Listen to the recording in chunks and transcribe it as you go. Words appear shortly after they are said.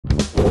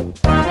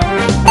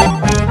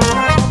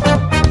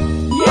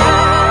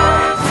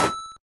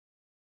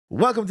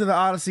Welcome to the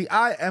Odyssey.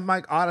 I am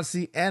Mike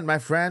Odyssey, and my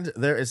friend,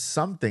 there is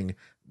something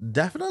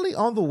definitely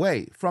on the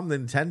way from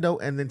Nintendo,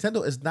 and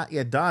Nintendo is not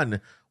yet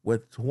done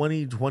with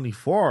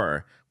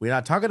 2024. We're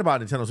not talking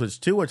about Nintendo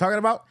Switch 2. We're talking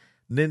about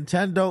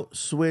Nintendo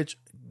Switch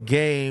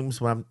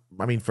games.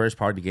 I mean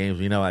first-party games,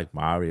 like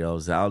Mario,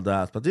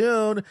 Zelda,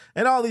 Splatoon,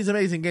 and all these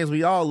amazing games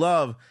we all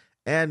love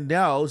and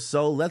know.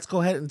 So let's go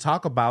ahead and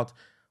talk about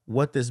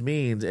what this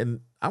means.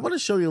 And I want to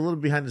show you a little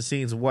behind the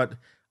scenes of what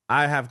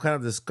I have kind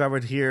of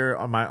discovered here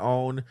on my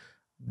own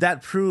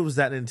that proves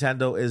that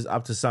Nintendo is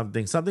up to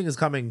something. Something is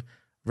coming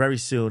very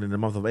soon in the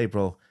month of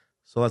April.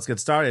 So let's get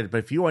started. But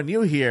if you are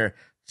new here,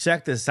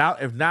 check this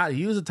out. If not,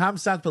 use the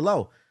timestamp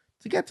below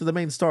to get to the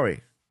main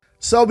story.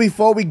 So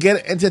before we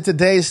get into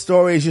today's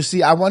stories, you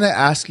see, I want to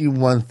ask you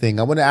one thing.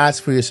 I want to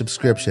ask for your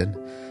subscription.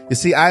 You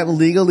see, I'm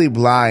legally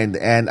blind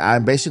and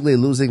I'm basically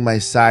losing my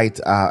sight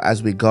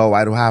as we go.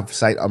 I don't have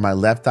sight on my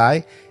left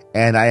eye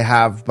and I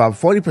have about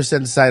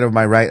 40% sight of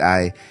my right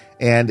eye.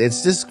 And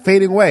it's just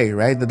fading away,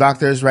 right? The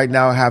doctors right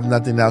now have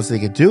nothing else they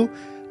can do.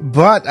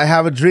 But I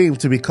have a dream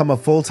to become a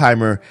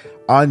full-timer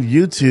on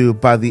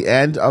YouTube by the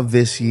end of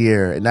this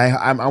year. And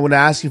I want to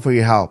ask you for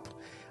your help.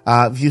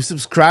 If you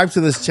subscribe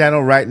to this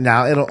channel right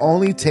now, it'll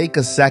only take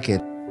a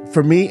second.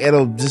 For me,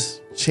 it'll just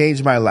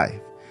change my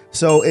life.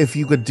 So if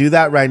you could do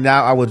that right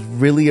now, I would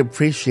really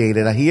appreciate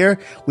it. Here,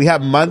 we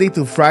have Monday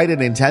through Friday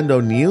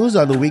Nintendo news.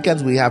 On the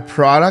weekends, we have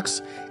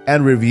products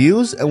and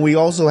reviews. And we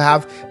also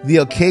have the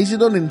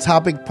occasional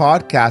in-topic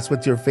podcast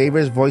with your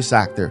favorite voice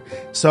actor.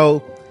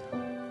 So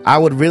I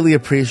would really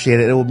appreciate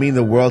it. It would mean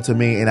the world to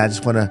me. And I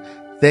just want to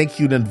thank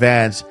you in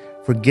advance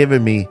for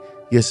giving me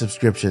your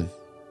subscription.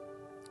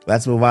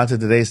 Let's move on to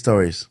today's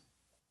stories.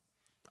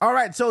 All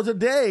right, so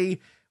today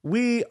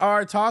we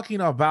are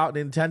talking about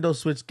Nintendo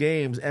Switch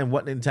games and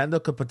what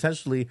Nintendo could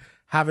potentially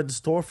have in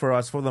store for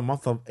us for the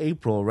month of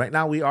April. Right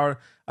now, we are,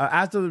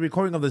 after the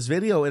recording of this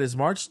video, it is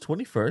March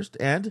 21st,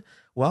 and,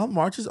 well,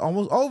 March is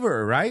almost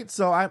over, right?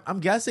 So I'm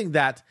guessing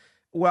that,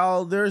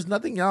 well, there's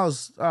nothing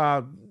else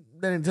that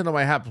Nintendo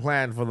might have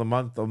planned for the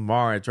month of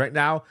March. Right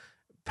now,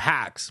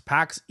 PAX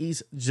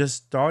East just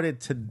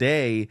started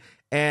today,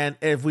 and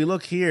if we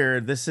look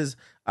here, this is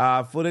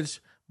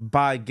footage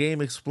by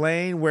Game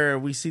Explain, where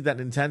we see that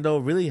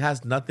Nintendo really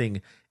has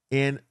nothing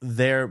in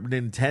their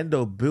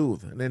Nintendo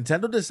booth.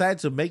 Nintendo decided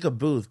to make a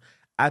booth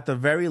at the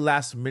very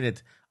last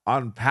minute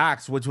on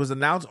PAX, which was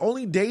announced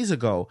only days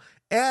ago.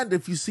 And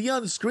if you see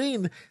on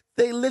screen,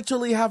 they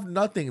literally have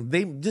nothing.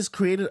 They just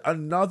created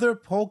another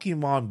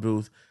Pokemon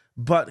booth,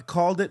 but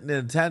called it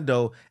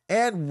Nintendo.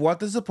 And what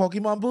does the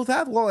Pokemon booth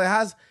have? Well, it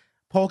has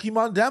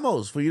Pokemon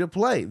demos for you to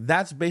play.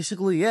 That's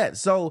basically it.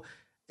 So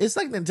it's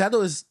like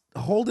Nintendo is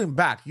holding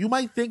back. You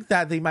might think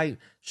that they might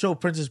show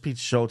Princess Peach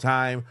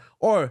Showtime,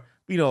 or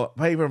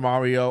Paper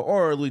Mario,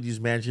 or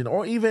Luigi's Mansion,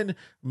 or even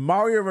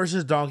Mario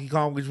vs. Donkey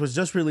Kong, which was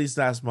just released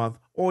last month,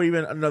 or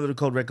even another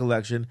Code Red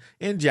Collection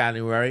in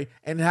January,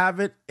 and have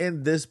it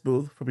in this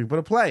booth for people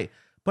to play.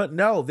 But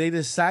no, they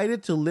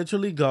decided to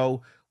literally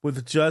go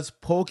with just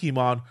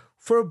Pokemon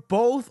for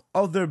both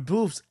of their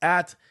booths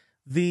at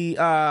the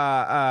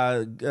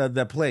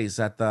place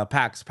at the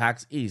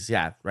PAX East,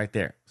 yeah, right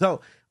there. So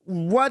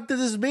what does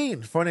this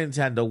mean for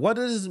Nintendo? What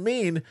does this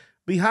mean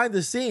behind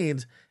the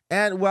scenes?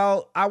 And,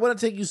 well, I want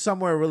to take you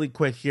somewhere really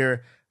quick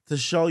here to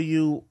show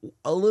you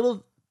a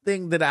little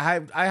thing that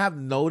I have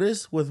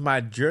noticed with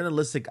my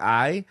journalistic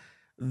eye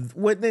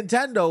with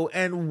Nintendo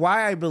and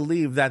why I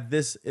believe that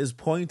this is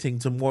pointing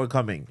to more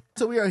coming.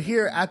 So we are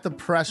here at the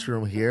press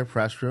room here,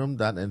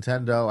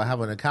 pressroom.nintendo. I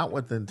have an account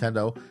with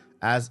Nintendo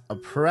as a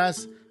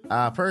press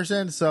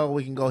person, so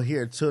we can go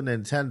here to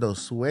Nintendo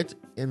Switch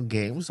in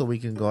game, so we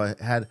can go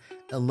ahead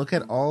and look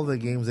at all the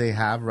games they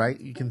have, right?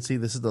 You can see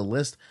this is the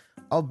list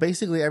of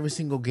basically every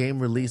single game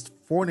released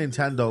for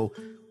Nintendo,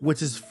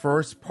 which is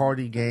first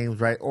party games,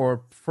 right?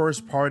 Or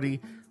first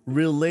party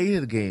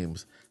related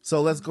games.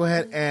 So let's go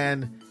ahead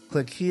and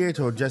click here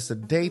to adjust the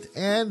date,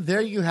 and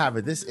there you have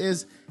it. This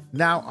is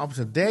now up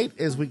to date.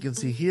 As we can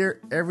see here,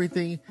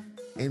 everything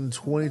in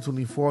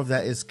 2024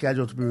 that is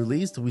scheduled to be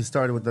released. We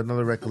started with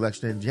another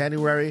recollection in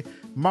January,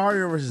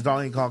 Mario vs.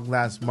 Donkey Kong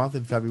last month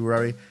in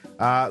February.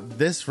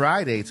 This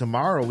Friday,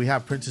 tomorrow, we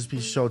have Princess Peach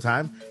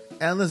Showtime,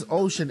 Endless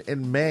Ocean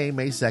in May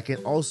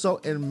 2nd. Also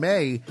in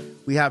May,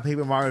 we have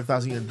Paper Mario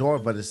 1000 Year Door,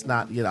 but it's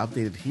not yet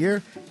updated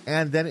here.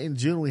 And then in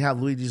June, we have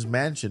Luigi's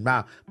Mansion.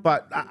 Now,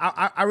 but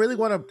I really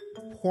want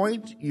to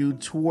point you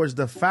towards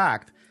the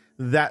fact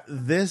that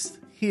this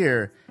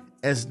here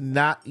has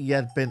not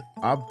yet been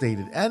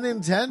updated. And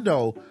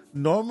Nintendo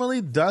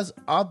normally does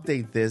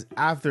update this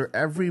after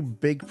every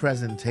big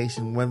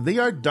presentation. When they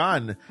are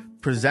done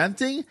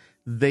presenting,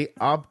 they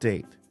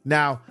update.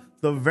 Now,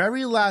 the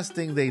very last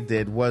thing they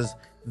did was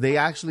they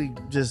actually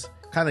just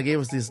kind of gave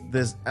us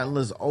this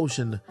Endless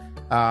Ocean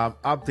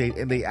update,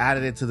 and they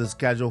added it to the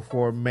schedule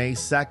for May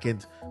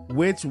 2nd,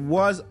 which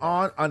was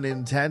on a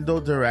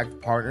Nintendo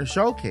Direct Partner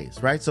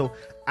Showcase, right? So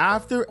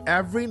after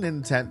every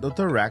Nintendo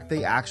Direct,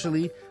 they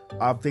actually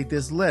update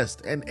this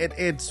list, and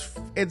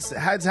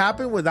it's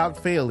happened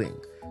without failing.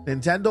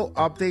 Nintendo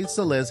updates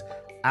the list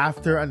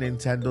after a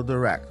Nintendo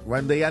Direct.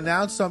 When they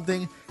announce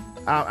something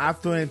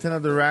after a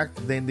Nintendo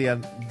Direct, then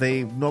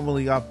they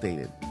normally update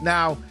it.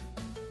 Now,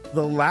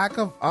 the lack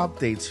of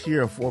updates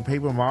here for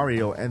Paper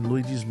Mario and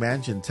Luigi's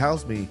Mansion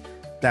tells me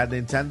that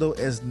Nintendo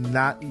is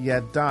not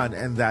yet done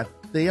and that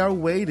they are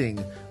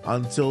waiting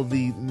until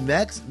the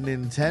next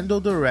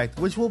Nintendo Direct,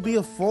 which will be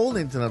a full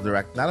Nintendo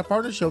Direct, not a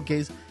partner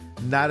showcase,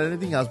 not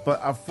anything else,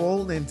 but a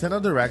full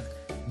Nintendo Direct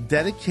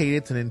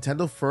dedicated to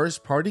Nintendo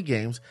first-party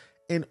games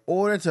in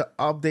order to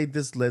update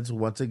this list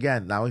once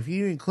again. Now, if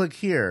you even click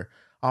here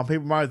on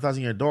Paper Mario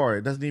Thousand Year Door,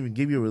 it doesn't even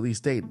give you a release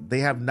date. They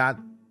have not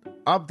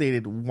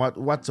updated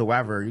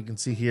whatsoever. You can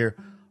see here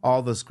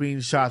all the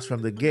screenshots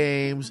from the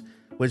games,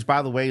 which,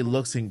 by the way,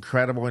 looks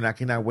incredible, and I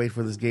cannot wait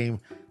for this game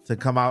to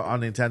come out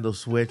on Nintendo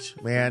Switch.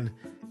 Man,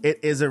 it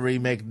is a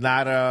remake,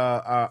 not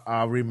a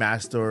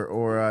remaster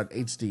or an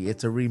HD.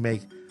 It's a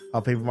remake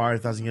of Paper Mario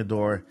Thousand Year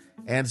Door.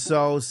 And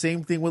so,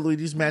 same thing with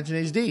Luigi's Mansion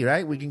HD,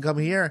 right? We can come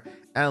here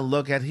and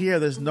look at here.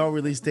 There's no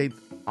release date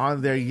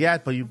on there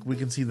yet, but we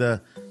can see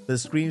the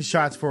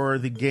screenshots for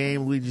the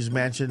game Luigi's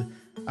Mansion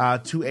 2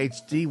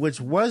 HD,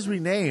 which was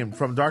renamed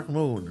from Dark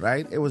Moon,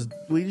 right? It was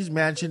Luigi's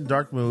Mansion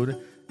Dark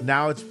Moon.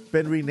 Now it's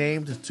been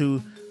renamed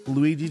to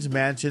Luigi's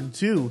Mansion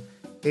 2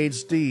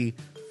 HD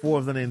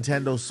for the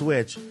Nintendo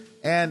Switch.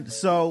 And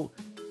so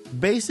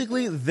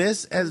basically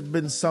this has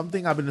been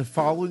something I've been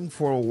following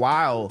for a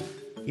while,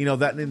 you know,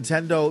 that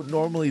Nintendo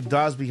normally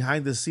does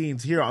behind the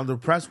scenes here on the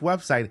press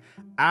website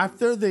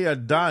after they are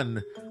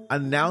done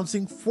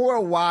announcing for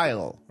a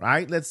while,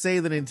 right? Let's say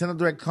the Nintendo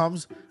Direct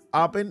comes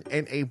up in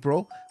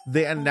April.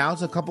 They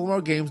announce a couple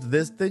more games.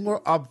 This thing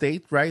will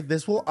update, right?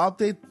 This will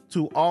update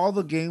to all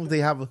the games they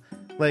have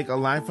like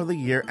aligned for the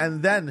year,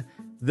 and then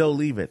they'll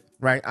leave it,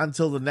 right,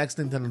 until the next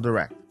Nintendo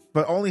Direct.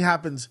 But only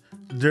happens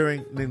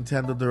during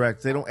Nintendo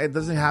Direct. It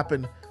doesn't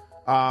happen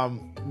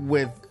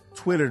with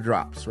Twitter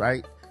drops,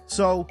 right?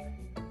 So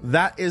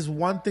that is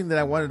one thing that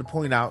I wanted to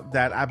point out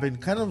that I've been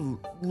kind of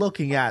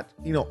looking at,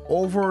 you know,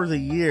 over the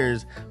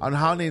years on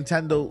how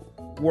Nintendo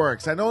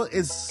works. I know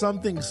it's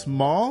something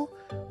small,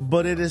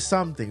 but it is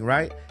something,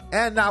 right?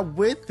 And now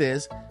with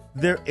this,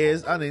 there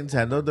is a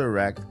Nintendo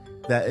Direct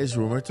that is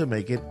rumored to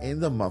make it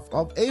in the month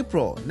of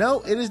April.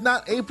 No, it is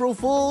not April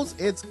Fools.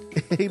 It's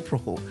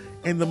April,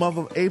 in the month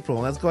of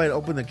April. Let's go ahead and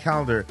open the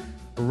calendar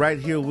right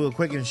here real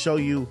quick and show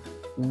you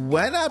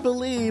when I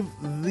believe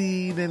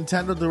the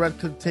Nintendo Direct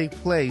could take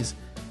place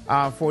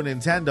for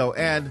Nintendo.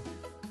 And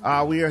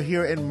we are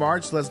here in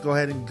March. Let's go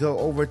ahead and go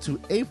over to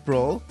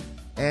April,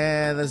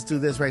 and let's do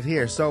this right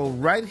here. So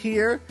right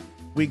here,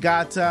 we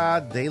got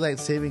daylight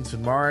savings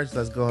in March.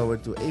 Let's go over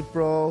to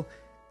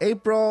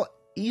April.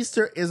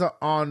 Easter is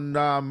on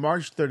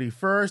March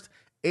 31st.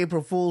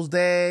 April Fool's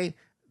Day.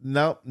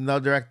 Nope, no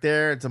direct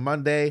there. It's a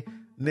Monday.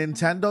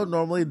 Nintendo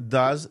normally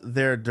does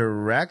their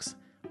directs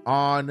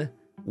on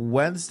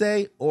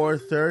Wednesday or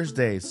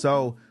Thursday.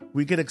 So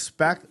we could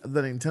expect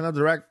the Nintendo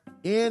Direct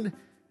in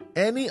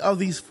any of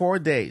these 4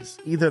 days,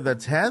 either the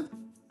 10th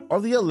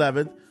or the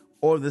 11th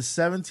or the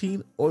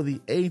 17th or the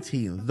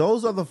 18th.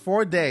 Those are the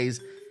 4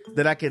 days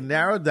that I can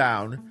narrow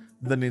down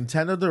the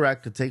Nintendo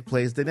Direct to take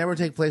place. They never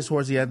take place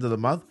towards the end of the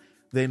month.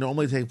 They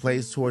normally take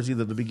place towards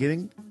either the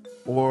beginning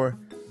or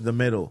the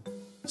middle.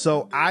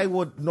 So I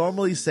would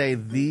normally say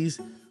these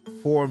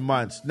 4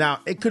 months.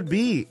 Now, it could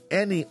be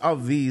any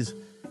of these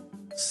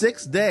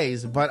 6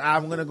 days, but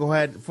I'm going to go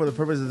ahead, for the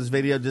purpose of this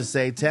video, just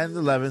say 10,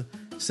 11,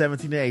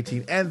 17, and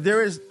 18. And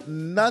there is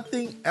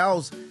nothing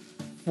else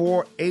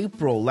for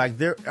April. Like,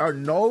 there are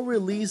no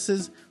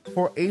releases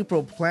for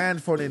April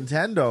planned for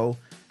Nintendo.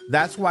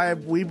 That's why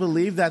we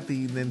believe that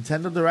the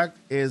Nintendo Direct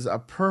is a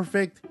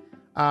perfect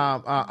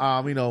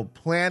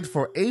planned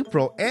for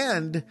April.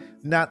 And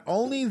not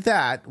only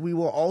that, we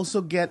will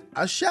also get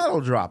a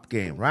Shadow Drop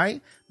game,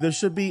 right? There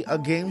should be a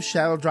game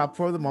Shadow Drop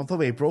for the month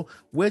of April,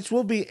 which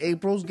will be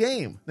April's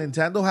game.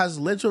 Nintendo has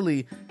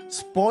literally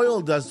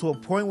spoiled us to a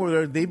point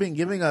where they've been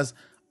giving us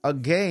a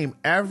game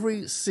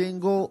every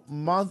single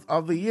month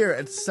of the year,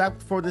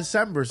 except for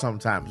December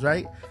sometimes,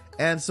 right?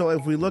 And so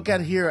if we look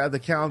at here at the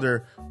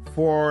calendar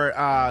for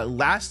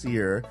last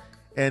year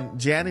in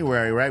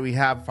January, right, we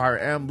have Fire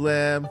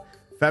Emblem.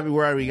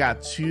 February, we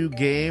got 2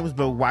 games.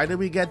 But why did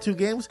we get 2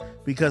 games?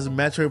 Because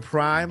Metroid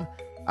Prime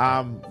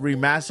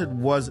Remastered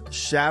was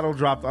shadow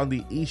dropped on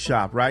the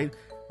eShop, right?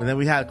 And then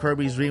we had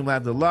Kirby's Dream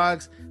Land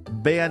Deluxe,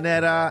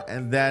 Bayonetta,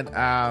 and then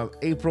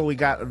April, we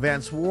got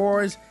Advance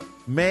Wars.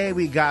 May,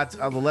 we got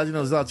The Legend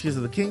of Zelda Tears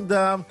of the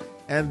Kingdom.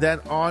 And then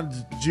on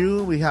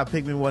June, we have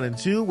Pikmin 1 and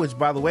 2, which,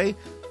 by the way,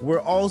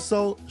 were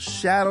also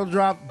shadow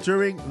dropped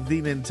during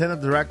the Nintendo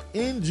Direct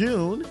in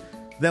June.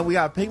 Then we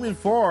got Pikmin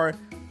 4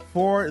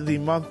 for the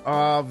month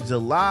of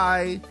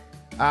July.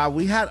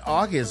 We had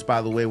August,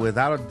 by the way,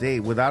 without a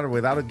date,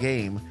 without a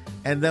game.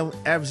 And then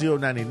F-Zero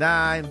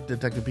 99,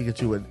 Detective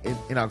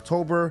Pikachu in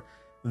October.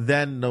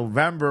 Then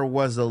November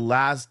was the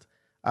last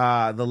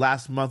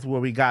month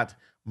where we got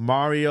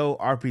Mario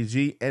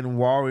RPG and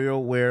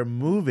WarioWare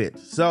Move It.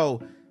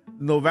 So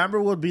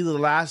November will be the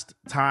last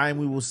time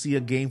we will see a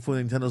game for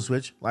Nintendo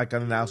Switch, like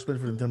an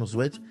announcement for Nintendo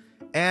Switch.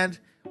 And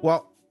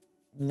Well,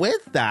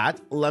 with that,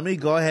 let me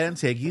go ahead and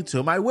take you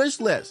to my wish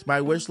list.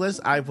 My wish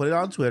list, I put it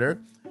on Twitter,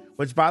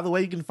 which, by the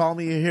way, you can follow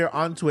me here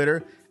on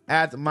Twitter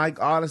at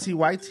Mike Odyssey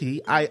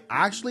YT. I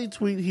actually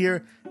tweet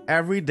here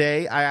every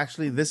day.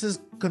 This is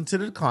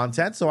considered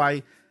content, so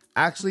I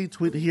actually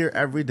tweet here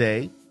every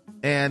day.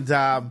 And,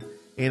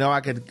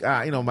 I could,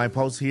 my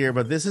post here,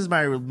 but this is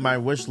my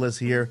wish list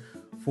here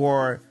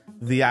for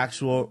the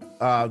actual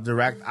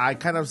direct. I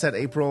kind of said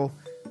April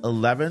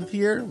 11th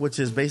here, which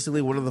is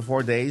basically one of the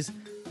 4 days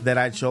that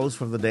I chose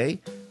for the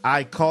day.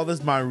 I call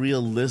this my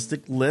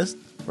realistic list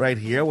right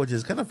here, which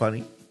is kind of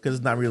funny because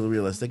it's not really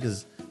realistic.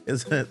 Is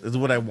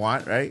what I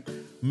want, right?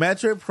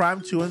 Metroid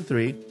Prime 2 and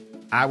 3,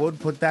 I would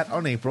put that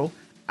on April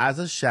as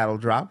a shadow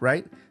drop,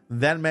 right?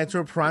 Then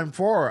Metroid Prime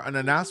 4, an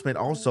announcement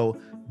also,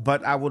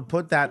 but I would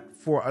put that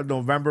for a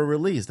November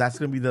release. That's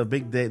going to be the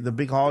big day, the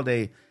big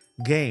holiday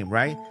game,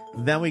 right?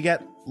 Then we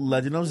get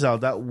Legend of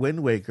Zelda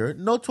Wind Waker.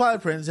 No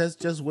Twilight Princess,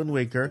 just Wind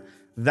Waker.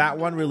 That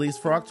one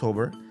released for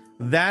October.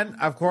 Then,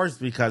 of course,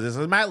 because this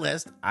is my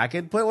list, I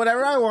can put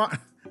whatever I want.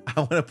 I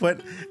want to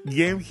put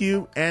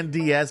GameCube and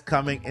DS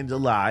coming in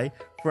July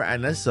for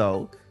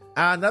NSO.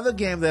 Another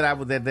game that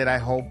I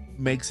hope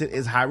makes it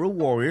is Hyrule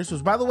Warriors,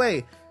 which, by the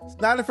way, it's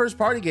not a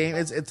first-party game.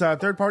 It's a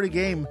third-party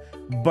game,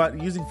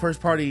 but using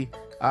first-party,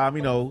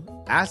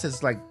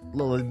 assets like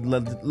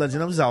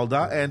Legend of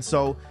Zelda, and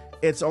so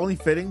it's only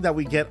fitting that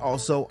we get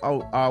also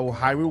our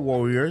Hyrule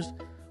Warriors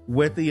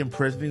with the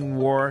Imprisoning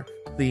War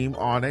theme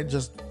on it,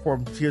 just for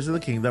Tears of the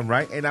Kingdom,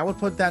 right? And I would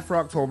put that for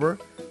October,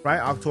 right?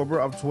 October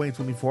of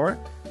 2024.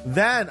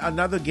 Then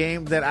another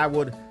game that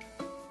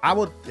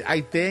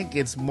I think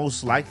it's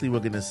most likely we're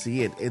going to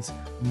see it. It's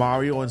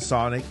Mario and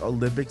Sonic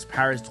Olympics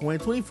Paris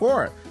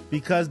 2024,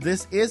 because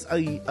this is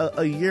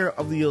a year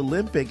of the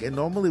Olympic, and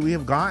normally we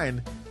have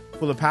gotten,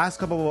 for the past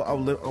couple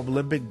of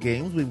Olympic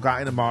games, we've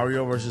gotten a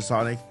Mario versus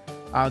Sonic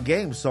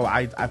game. So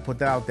I put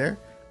that out there.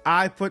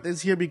 I put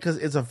this here because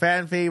it's a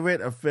fan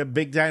favorite, a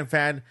big giant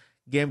fan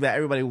game that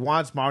everybody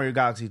wants, Mario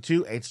Galaxy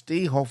 2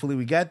 HD. Hopefully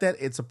we get that.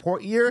 It's a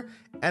port year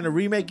and a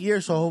remake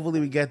year, so hopefully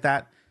we get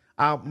that.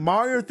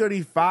 Mario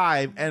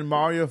 35 and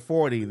Mario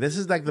 40. This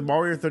is like the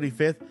Mario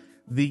 35th,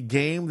 the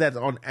game that's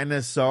on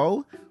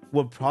NSO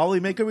will probably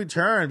make a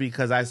return,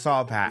 because I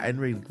saw a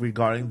patent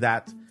regarding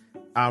that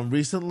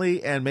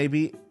recently, and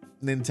maybe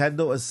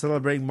Nintendo is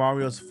celebrating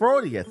Mario's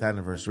 40th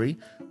anniversary,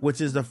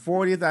 which is the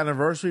 40th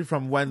anniversary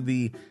from when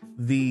the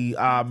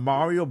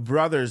Mario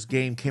Brothers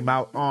game came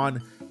out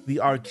on the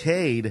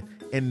arcade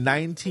in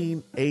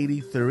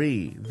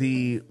 1983.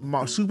 The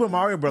Super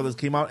Mario Brothers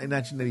came out in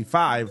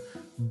 1985,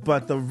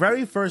 but the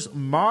very first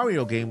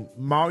Mario game,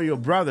 Mario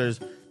Brothers,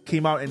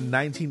 came out in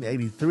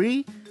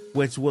 1983,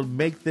 which will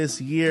make this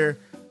year,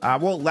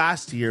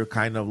 last year, the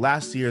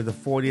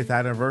 40th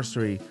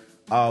anniversary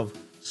of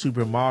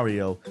Super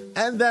Mario.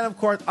 And then, of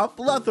course, a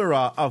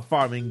plethora of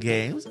farming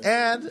games,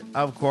 and,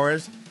 of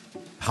course,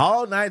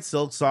 Hollow Knight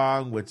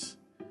Silksong, which,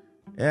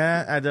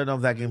 I don't know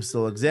if that game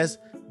still exists,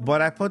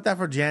 but I put that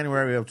for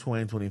January of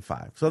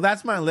 2025. So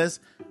that's my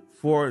list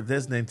for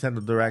this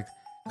Nintendo Direct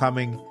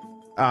coming,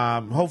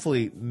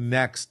 hopefully in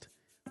the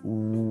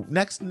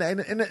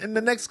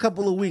next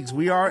couple of weeks.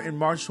 We are in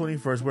March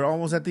 21st. We're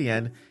almost at the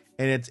end,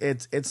 and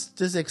it's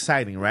just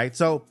exciting, right?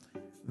 So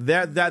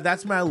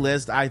that's my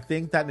list. I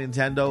think that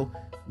Nintendo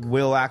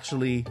will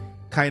actually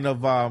kind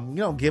of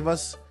give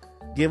us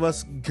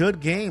good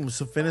games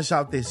to finish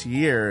out this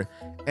year.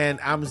 And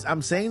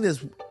I'm saying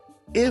this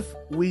if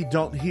we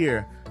don't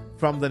hear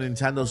from the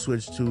Nintendo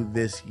Switch 2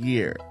 this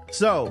year.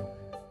 So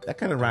that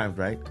kind of rhymes,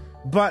 right?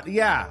 But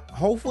yeah,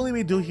 hopefully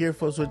we do hear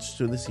for Switch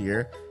 2 this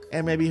year,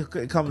 and maybe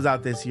it comes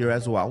out this year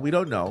as well. We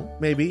don't know.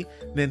 Maybe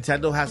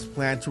Nintendo has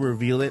planned to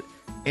reveal it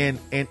in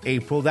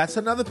April. That's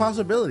another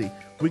possibility.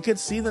 We could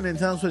see the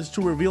Nintendo Switch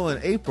 2 reveal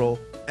in April,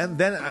 and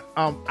then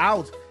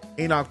out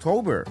in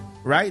October,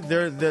 right?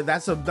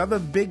 That's another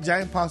big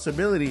giant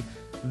possibility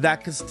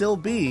that could still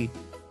be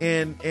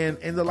in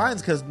the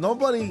lines, because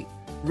nobody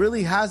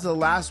really has the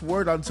last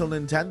word until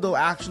Nintendo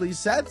actually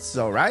said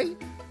so, right?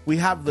 We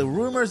have the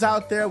rumors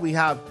out there. We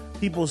have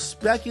people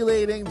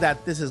speculating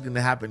that this is going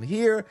to happen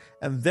here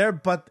and there.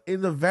 But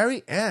in the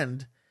very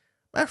end,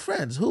 my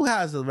friends, who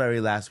has the very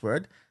last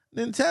word?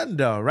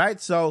 Nintendo, right?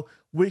 So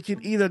we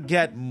could either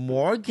get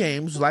more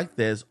games like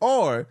this,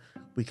 or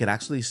we could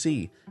actually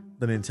see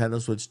the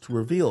Nintendo Switch 2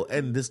 reveal.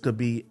 And this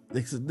could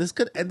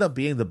end up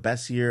being the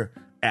best year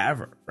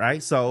ever,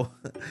 right? So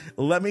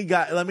let me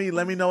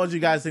know what you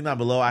guys think down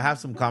below. I have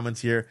some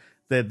comments here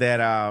that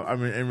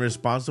in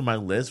response to my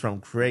list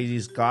from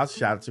Crazy Scott.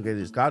 Shout out to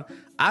Crazy Scott.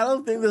 I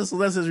don't think this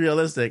list is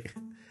realistic,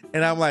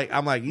 and I'm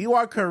like, you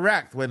are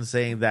correct when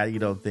saying that you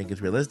don't think it's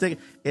realistic.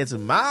 It's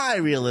my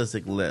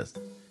realistic list,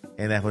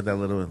 and I put that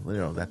little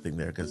that thing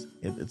there because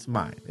it's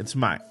mine. It's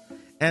mine.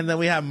 And then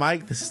we have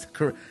Mike.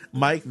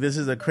 This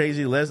is a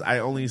crazy list. I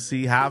only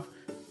see half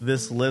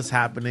this list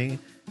happening.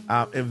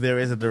 If there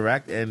is a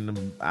direct,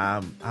 and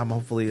I'm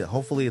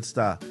hopefully it's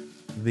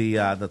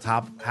the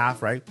top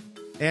half, right?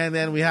 And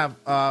then we have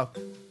I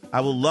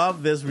will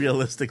love this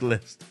realistic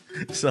list.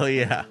 So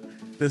yeah,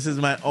 this is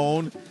my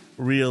own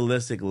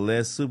realistic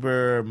list.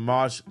 Super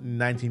Mosh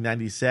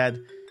 1990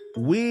 said,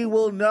 "We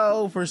will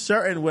know for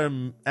certain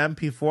when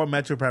MP4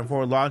 Metroid Prime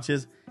 4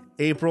 launches,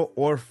 April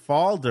or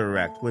fall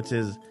direct," which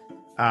is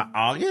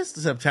August,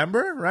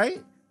 September,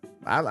 right?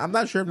 I'm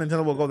not sure if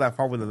Nintendo will go that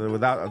far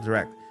without a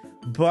direct.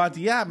 But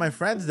yeah, my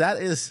friends,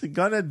 that is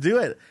gonna do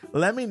it.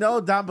 Let me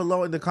know down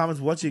below in the comments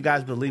what you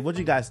guys believe, what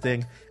you guys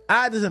think.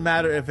 It doesn't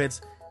matter if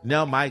it's,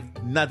 "No,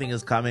 Mike, nothing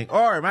is coming,"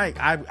 or, "Mike,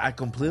 I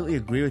completely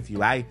agree with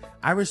you. I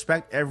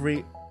respect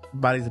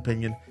everybody's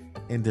opinion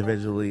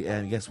individually,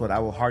 and guess what? I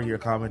will heart your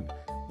comment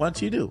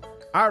once you do."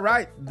 All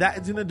right, that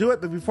is gonna do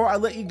it. But before I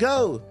let you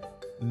go,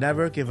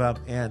 never give up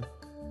and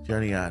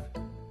journey on.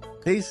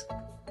 Peace.